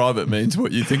think private means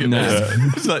what you think it means.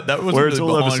 It's like that wasn't where it's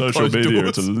really all over social media, doors.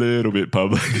 it's a little bit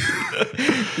public.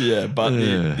 Yeah, but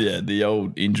the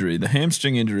old injury, the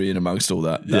hamstring injury, and amongst all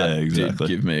that, did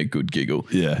give me a good giggle.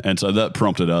 Yeah, and so that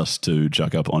prompted us to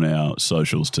chuck up on our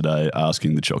socials today,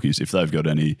 asking the Chockies if they've got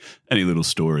any little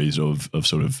stories of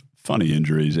sort of funny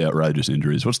injuries, outrageous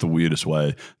injuries. What's the weirdest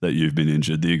way that you've been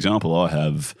injured? The example I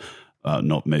have.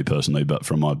 Not me personally, but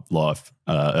from my life,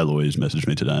 Eloise messaged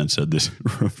me today and said this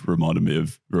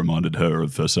reminded her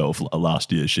of herself.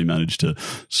 Last year, she managed to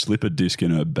slip a disc in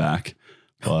her back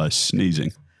by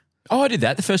sneezing. Oh, I did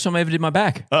that the first time I ever did my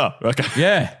back. Oh, okay.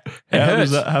 Yeah. How does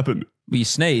that happen? you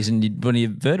sneeze and when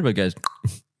your vertebra goes.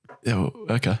 Yeah, well,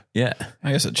 okay. Yeah.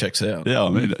 I guess it checks out. Yeah, I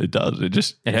mean, it does. It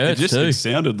hurts too. It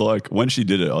sounded like when she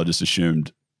did it, I just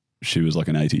assumed she was like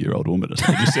an 80-year-old woman. It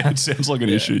sounds like an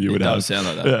issue you would have. It does sound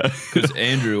like that. Because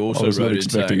Andrew also I was not wrote in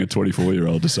expecting saying, a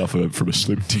 24-year-old to suffer from a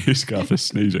slip disc after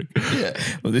sneezing. Yeah.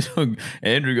 Well,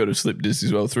 Andrew got a slip disc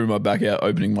as well. Threw my back out,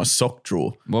 opening my sock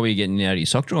drawer. What were you getting out of your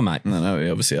sock drawer, mate? No, he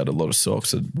obviously had a lot of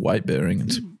socks, weight bearing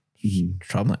and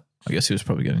troubling. I guess he was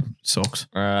probably getting socks.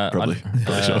 Probably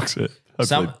socks. Yeah.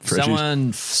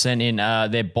 Someone sent in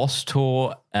their boss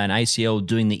tore an ACL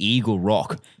doing the Eagle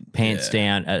Rock pants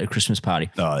down at a Christmas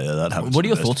party. Oh, yeah, that happens. What are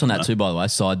your thoughts on that too, by the way?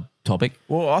 Side topic.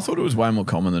 Well, I thought it was way more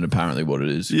common than apparently what it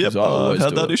is. Yep, I've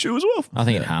had that issue as well. I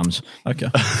think it hums. Okay.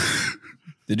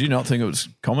 Did you not think it was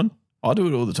common? I do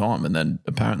it all the time, and then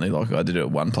apparently, like I did it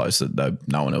at one place that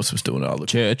no one else was doing it.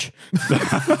 Church.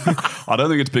 I don't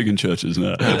think it's big in churches.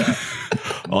 No,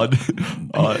 I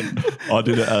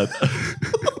did it at.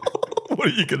 What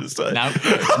are you going to say? No,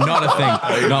 not a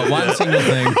thing. Not one single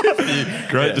thing.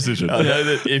 Great decision. I know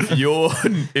that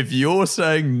if you're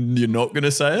saying you're not going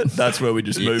to say it, that's where we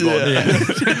just move on.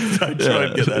 Don't try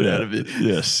and get that out of it.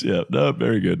 Yes, yeah, no,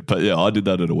 very good. But yeah, I did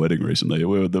that at a wedding recently.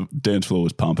 The dance floor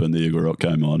was pumping, the Eagle Rock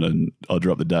came on, and I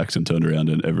dropped the Dax and turned around,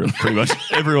 and pretty much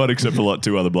everyone except for like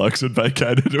two other blokes had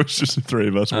vacated. It was just the three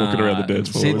of us walking around the dance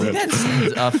floor.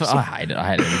 I hate it.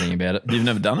 I hate everything about it. You've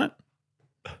never done it?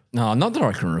 No, not that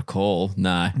I can recall.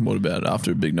 No. What about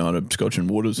after a big night of Scotch and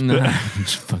waters? No,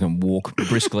 just fucking walk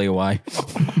briskly away.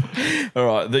 All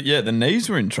right. The knees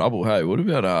were in trouble. Hey, what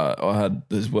about I had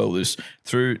as well this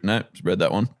read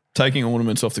that one. Taking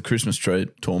ornaments off the Christmas tree,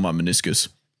 tore my meniscus.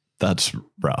 That's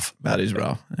rough. That is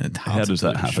rough. How does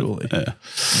that happen? Surely. Yeah.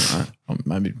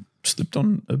 Maybe slipped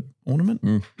on an ornament.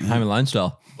 Home Alone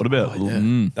style. What about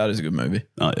That is a good movie.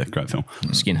 Oh yeah, great film.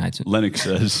 Skin hates it. Lennox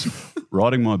says,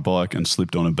 riding my bike and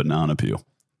slipped on a banana peel.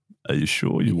 Are you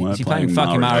sure you weren't playing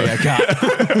fucking Mario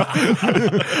Kart?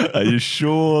 Are you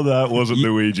sure that wasn't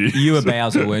Luigi? You were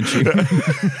Bowser, weren't you?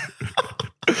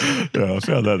 Yeah, I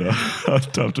found that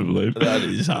tough to believe. That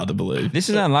is hard to believe. This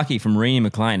is unlucky from Reenie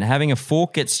McLean. Having a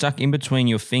fork get stuck in between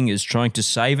your fingers trying to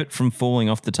save it from falling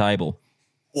off the table.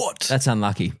 What? That's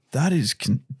unlucky. That's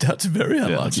very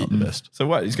unlucky. That's not the best. So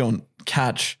wait, he's going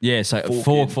catch. Yeah, so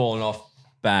fork falling off,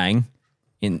 bang,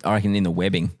 I reckon in the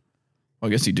webbing. I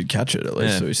guess he did catch it at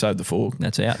least, so he saved the fork.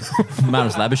 That's out.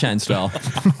 Marnus Labuschagne style.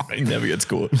 He never gets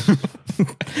caught.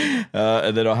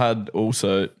 And then I had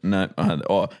also,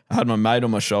 I had my mate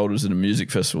on my shoulders at a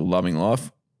music festival, Loving Life.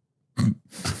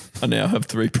 I now have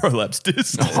 3 prolapse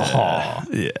discs. Oh,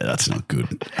 yeah, that's not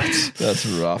good. That's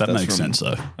rough. That makes sense,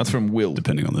 though. That's from Will.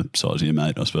 Depending on the size of your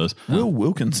mate, I suppose. Will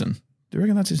Wilkinson. Do you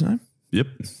reckon that's his name? Yep.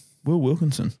 Will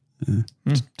Wilkinson. Yeah.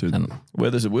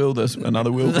 Where there's a Will, there's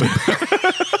another Will.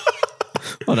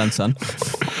 Well done, son.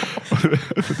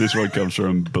 This one comes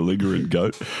from Belligerent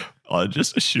Goat. I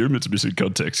just assume it's missing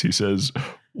context. He says,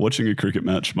 watching a cricket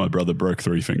match, my brother broke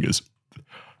 3 fingers.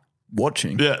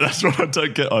 Watching? Yeah, that's what I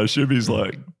don't get. I assume he's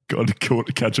like got to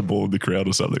catch a ball in the crowd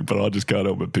or something, but I just can't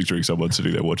help but picturing someone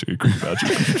sitting there watching a cricket match.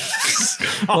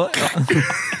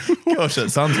 Gosh, that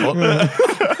sounds hot.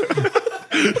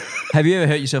 Have you ever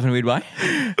hurt yourself in a weird way?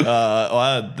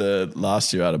 I had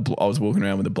last year. I was walking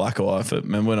around with a black eye.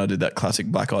 Remember when I did that classic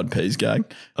Black Eyed Peas gag?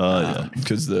 Yeah,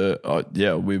 because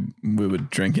we were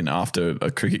drinking after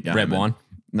a cricket game. Red wine.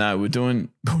 No, it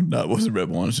wasn't red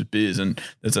wine. It was just beers, and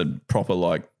there's a proper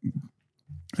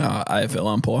AFL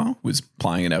umpire was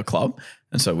playing at our club,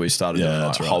 and so we started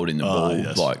holding the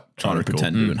ball, trying to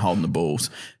pretend to and holding the balls,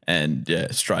 and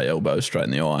straight elbows straight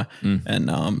in the eye,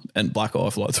 and black eye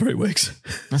for like 3 weeks.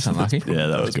 That's unlucky. Yeah,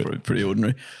 that was good. Pretty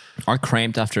ordinary. I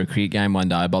cramped after a cricket game one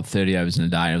day, about 30 overs in a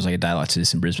day, and it was like a day like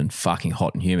this in Brisbane, fucking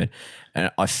hot and humid,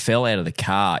 and I fell out of the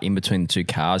car in between the 2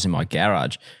 cars in my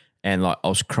garage. And I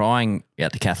was crying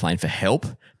out to Kathleen for help,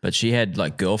 but she had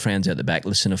girlfriends out the back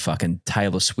listening to fucking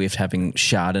Taylor Swift having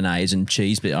Chardonnays and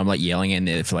cheese. But I'm yeelling in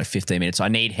there for 15 minutes. I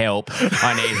need help.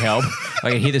 I need help.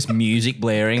 I can hear this music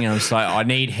blaring, and I'm just I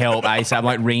need help. ASAP.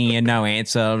 I'm ringing in, no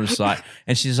answer. I'm just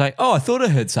and she's like, oh, I thought I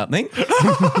heard something.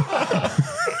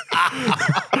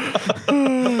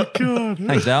 Oh God!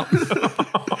 Thanks, Al.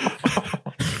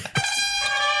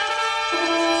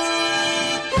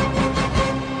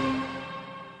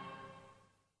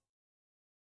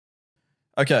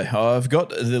 Okay, I've got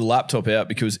the laptop out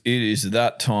because it is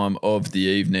that time of the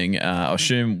evening. I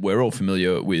assume we're all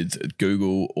familiar with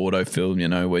Google autofill,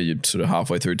 where you're sort of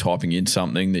halfway through typing in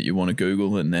something that you want to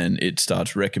Google and then it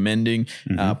starts recommending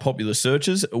popular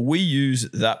searches. We use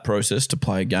that process to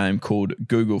play a game called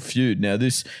Google Feud. Now,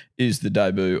 this is the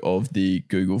debut of the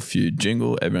Google Feud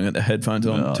jingle. Everyone got their headphones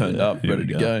on, turned up, ready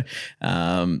to go.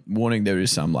 Warning, there is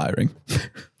some layering.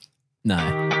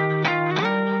 No.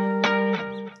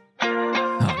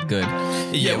 Good.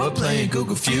 Yeah, we're playing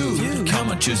Google Feud. Come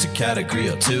on, choose a category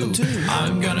or two.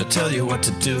 I'm gonna tell you what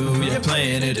to do. Yeah,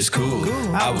 playing it is cool.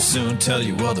 I will soon tell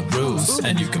you all the rules,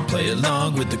 and you can play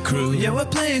along with the crew. Yeah, we're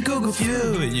playing Google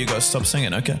Feud. You gotta stop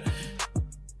singing, okay?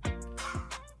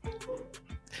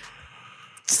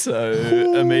 So,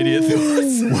 immediate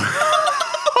thoughts.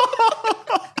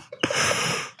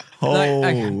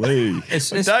 Holy.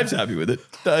 Dave's happy with it.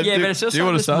 Dave, Yeah, but it's just do you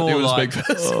want to start? Do you want to like- speak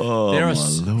first? Oh, There are my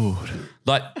s- Lord.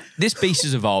 Like this beast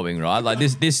is evolving, right? Like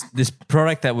this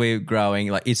product that we're growing,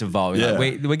 like it's evolving. Yeah.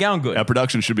 Like we're going good. Our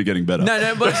production should be getting better.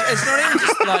 No, but it's not even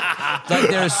just like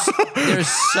there are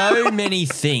so many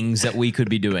things that we could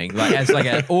be doing, like as like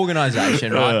an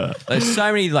organisation, right? Yeah. There's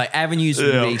so many like avenues we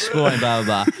could be exploring, blah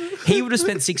blah blah. He would have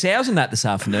spent 6 hours on that this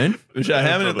afternoon.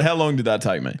 How long did that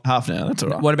take me? Half an hour. That's all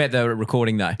right. What about the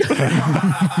recording though?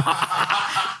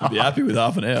 I'd be happy with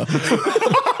half an hour.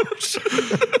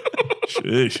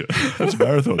 Sheesh. That's a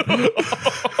marathon.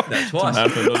 That's twice.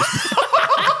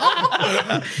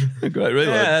 Great, really.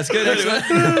 Yeah, that's good.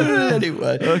 Excellent.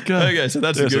 Anyway, okay. So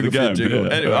that's Yeah, a so the Google Feud game, jingle.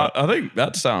 yeah. Anyway, I think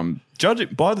that's judging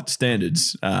by the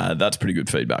standards, that's pretty good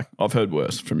feedback. I've heard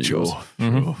worse from you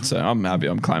guys. So I'm happy.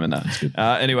 I'm claiming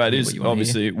that. Anyway, it is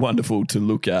obviously wonderful to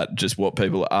look at just what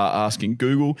people are asking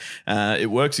Google. It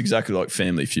works exactly like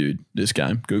Family Feud. This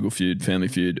game, Google Feud, Family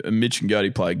Feud. Mitch and Gertie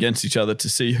play against each other to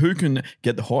see who can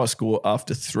get the highest score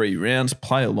after 3 rounds.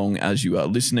 Play along as you are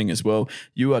listening as well.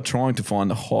 You are trying to find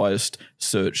the highest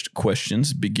searched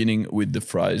questions, beginning with the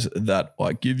phrase that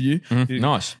I give you.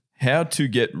 Nice. How to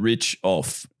get rich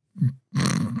off.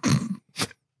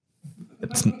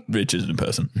 It's rich as a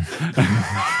person.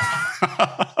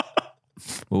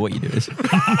 Well, what you do is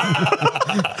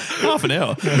half an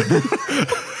hour.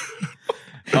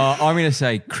 I'm going to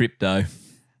say crypto.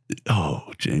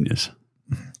 Oh, genius.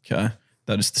 Okay.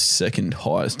 That is the second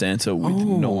highest answer with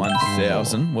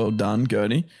 9,000. Well done,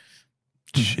 Gertie.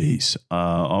 Jeez.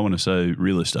 I want to say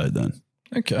real estate then.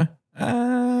 Okay.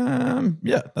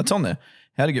 Yeah, that's on there.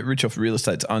 How to get rich off real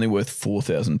estate's only worth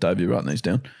 4,000. Dave, you're writing these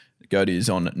down. Gertie is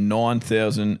on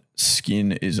 9,000.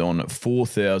 Skin is on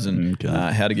 4,000. Okay.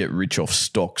 How to get rich off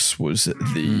stocks was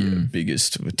the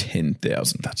biggest with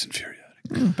 10,000. That's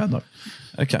infuriating. Bad luck.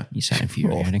 Okay. You say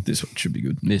infuriating. This one should be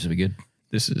good. This will be good.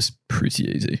 This is pretty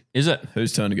easy. Is it?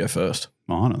 Whose turn to go first?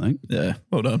 Mine, I think. Yeah.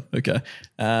 Well done. Okay.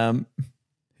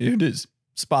 Here it is.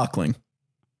 Sparkling.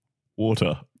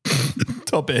 Water.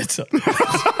 Top answer.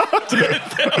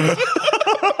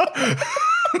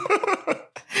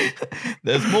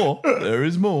 There's more. There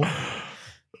is more.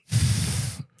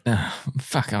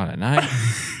 Fuck, I don't know.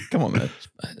 Come on,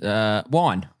 man.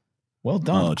 Wine. Well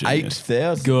done. Oh, genius.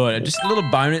 8,000. Good. Just a little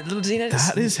bonus.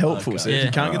 That is helpful. So if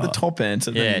you can't get the top answer,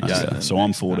 then Yeah, you go. So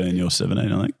I'm 14, you're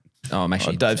 17, I think. Oh, I'm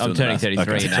actually. Dave's I'm doing turning the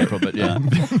 33 math. in April, but yeah. Do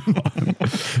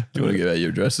you want to give out your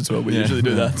address as well? We usually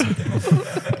do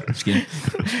that. Skin.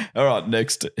 All right,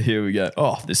 next. Here we go.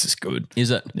 Oh, this is good.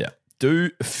 Is it? Yeah. Do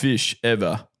fish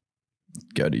ever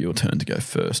go to your turn to go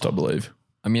first, I believe?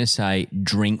 I'm going to say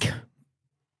drink.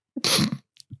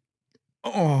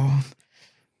 Oh,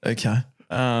 okay.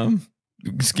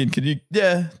 Skin, can you?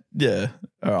 Yeah.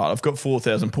 All right, I've got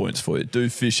 4,000 points for you. Do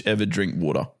fish ever drink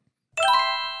water?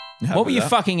 What were you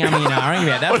fucking umming and ahhing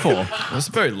about that for? That's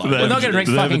very low. We're not going to drink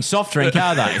fucking soft drink,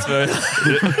 are they?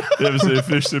 You ever see a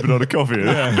fish sipping on a coffee?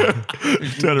 Yeah.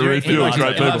 Trying to refuel He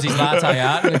great loves people. his latte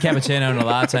art, a cappuccino and a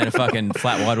latte and a fucking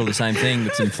flat white, all the same thing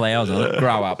with some flowers on it.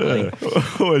 Grow up.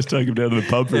 Always take him down to the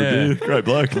pub for a beer. Great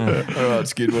bloke. All right,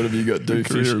 Skid, what have you got? Do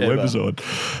fish Career ever?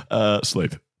 website.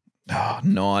 Sleep. Oh,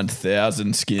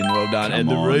 9,000, Skin. Well done. Come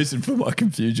and on. the reason for my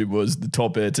confusion was the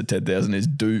top answer, 10,000, is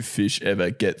do fish ever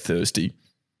get thirsty?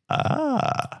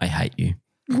 I hate you.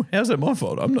 How's that my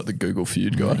fault? I'm not the Google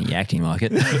Feud guy. You're acting like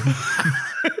it.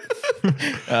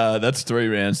 That's 3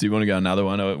 rounds. Do you want to go another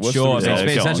one? What's Sure. the It's result?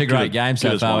 been such a Give great game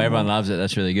so us far. one Everyone more. loves it.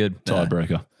 That's really good.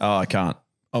 Tiebreaker. Oh, I can't.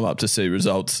 I'm up to see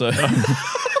results. So, so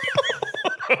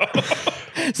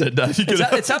Dave, you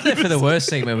It's up there for the worst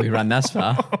segment we run thus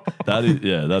far. That is,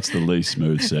 yeah, that's the least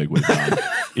smooth seg we've done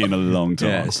in a long time.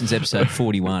 Yeah, since episode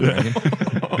 41. I reckon.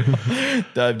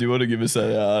 Dave, do you want to give us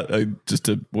what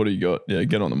do you got? Yeah,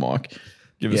 get on the mic.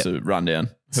 Give us a rundown.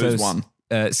 Who's won?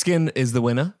 Skin is the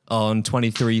winner on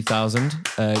 23,000.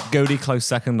 Goody close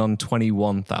second on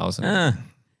 21,000.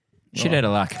 Shit out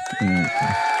of luck.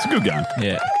 It's a good game.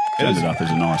 Yeah. Ended up as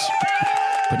a nice.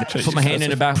 Put my hand in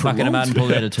the back bucket of mud and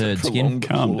pull out a turd. Skin.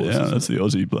 Calm down. That's the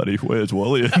Aussie bloody. Where's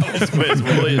Wally? Where's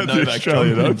Wally at Novak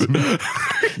Australian Open.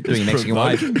 Doing a Mexican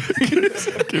wave.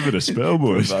 Give it a spell,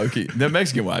 boys. The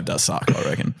Mexican wave does suck, I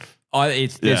reckon.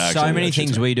 There's so many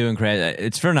things we do in crowds.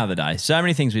 It's for another day. So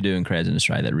many things we do in crowds in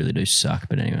Australia that really do suck.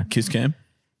 But anyway. Kiss cam?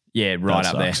 Yeah, right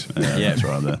That up sucks. there. Yeah, that's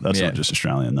right there. That's not just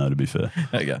Australian, though, to be fair.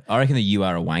 There you go. I reckon the "you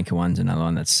are a wanker" one's another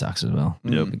one that sucks as well.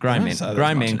 Yep. The grown men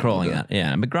crawling that.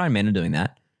 Yeah, but grown men are doing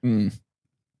that. Anywho.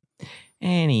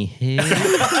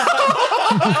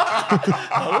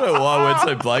 I don't know why I went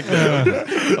so blank there.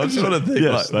 I'm just trying to think,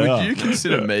 would you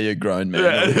consider me a grown man?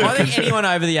 I think anyone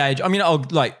over the age,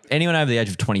 anyone over the age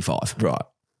of 25. Right.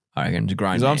 I reckon it's a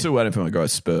grown Because man. I'm still waiting for my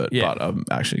growth spurt, but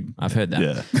I've heard that.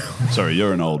 Yeah. Sorry,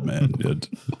 you're an old man. You're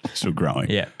still growing.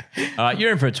 Yeah. All right,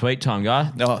 you're in for a tweet time,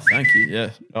 guy. Oh, thank you. Yeah.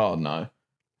 Oh, no.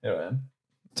 Here I am.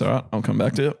 It's all right. I'll come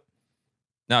back to it.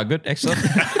 No, good. Excellent.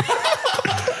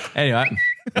 Anyway.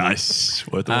 Nice.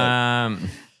 Worth the wait.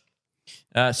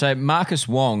 So Marcus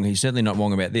Wong, he's certainly not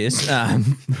wrong about this.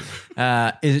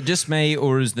 Is it just me,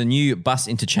 or is the new bus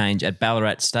interchange at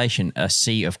Ballarat Station a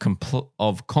sea of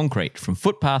concrete from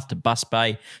footpath to bus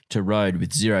bay to road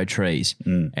with zero trees?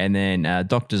 And then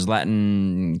Doctor's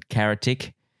Latin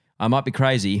Caratic, I might be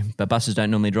crazy, but buses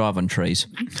don't normally drive on trees.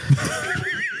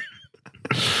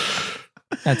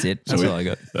 That's it. That's all I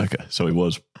got. Okay, so he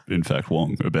was in fact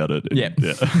Wong about it. Yeah.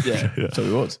 Yeah. So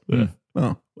he was. Yeah.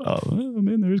 Oh. I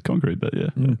mean, there is concrete, but yeah.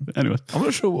 Anyway. I'm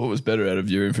not sure what was better out of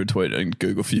you in for a tweet and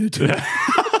Google for you too. I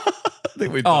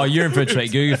think we you're in for a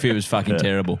treat. Google Feud was fucking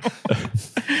terrible.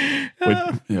 We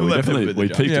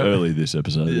peaked early this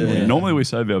episode. Yeah. Normally we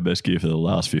save our best gear for the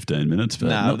last 15 minutes, but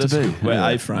not to be.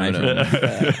 We're A-framing it.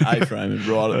 A-framing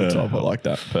right at the top. I like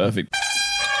that. Perfect.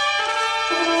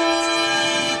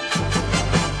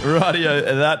 Rightio,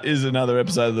 that is another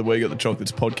episode of the We Got the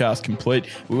Chocolates podcast complete.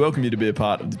 We welcome you to be a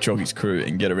part of the Chockies crew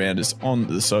and get around us on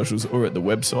the socials or at the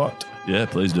website. Yeah,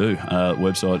 please do.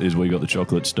 Website is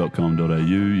wegotthechocolates.com.au.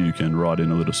 You can write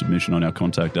in a little submission on our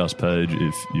Contact Us page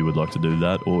if you would like to do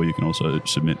that, or you can also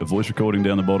submit a voice recording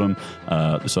down the bottom.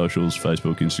 The socials,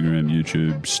 Facebook, Instagram,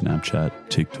 YouTube, Snapchat,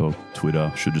 TikTok,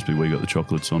 Twitter. Should just be We Got the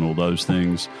Chocolates on all those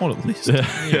things. What a list.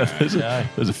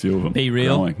 There's a few of them. Be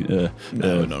real. Growing. Yeah.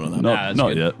 No, we're not on that.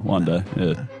 Not yet. One day.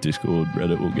 Yeah. Discord,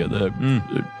 Reddit, we'll get there.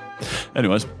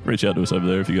 Anyways, reach out to us over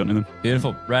there if you got anything.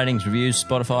 Beautiful. Ratings, reviews,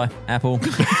 Spotify, Apple.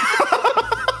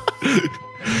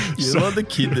 You're like the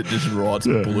kid that just writes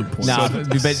bullet points.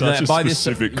 Such a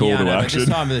specific call to action. This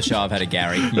time of the show, I've had a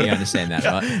Gary. You understand that,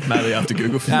 right? Maybe after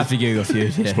Google Feud. After Google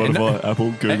Feud, yeah. Spotify,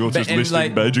 Apple, Google, just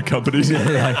listing major companies.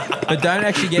 But don't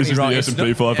actually get me wrong. This is the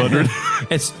S&P 500.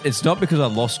 It's not because I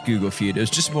lost Google Feud. It was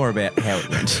just more about how it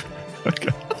went.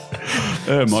 Okay.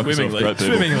 Microsoft, great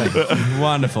people. Swimmingly.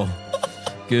 Wonderful.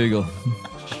 Google.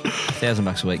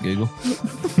 $1,000 a week, Google.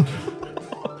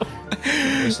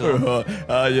 So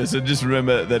just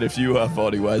remember that if you are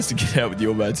finding ways to get out with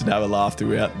your mates and have a laugh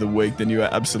throughout the week, then you are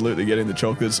absolutely getting the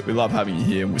chocolates. We love having you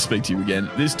here, and we'll speak to you again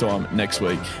this time next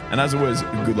week. And as always,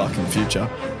 good luck in the future.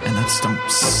 And that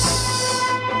stumps.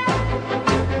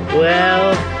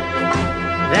 Well,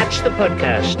 that's the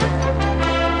podcast.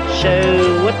 So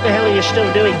what the hell are you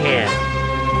still doing here?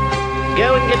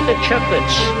 Go and get the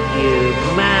chocolates, you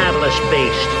marvellous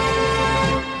beast.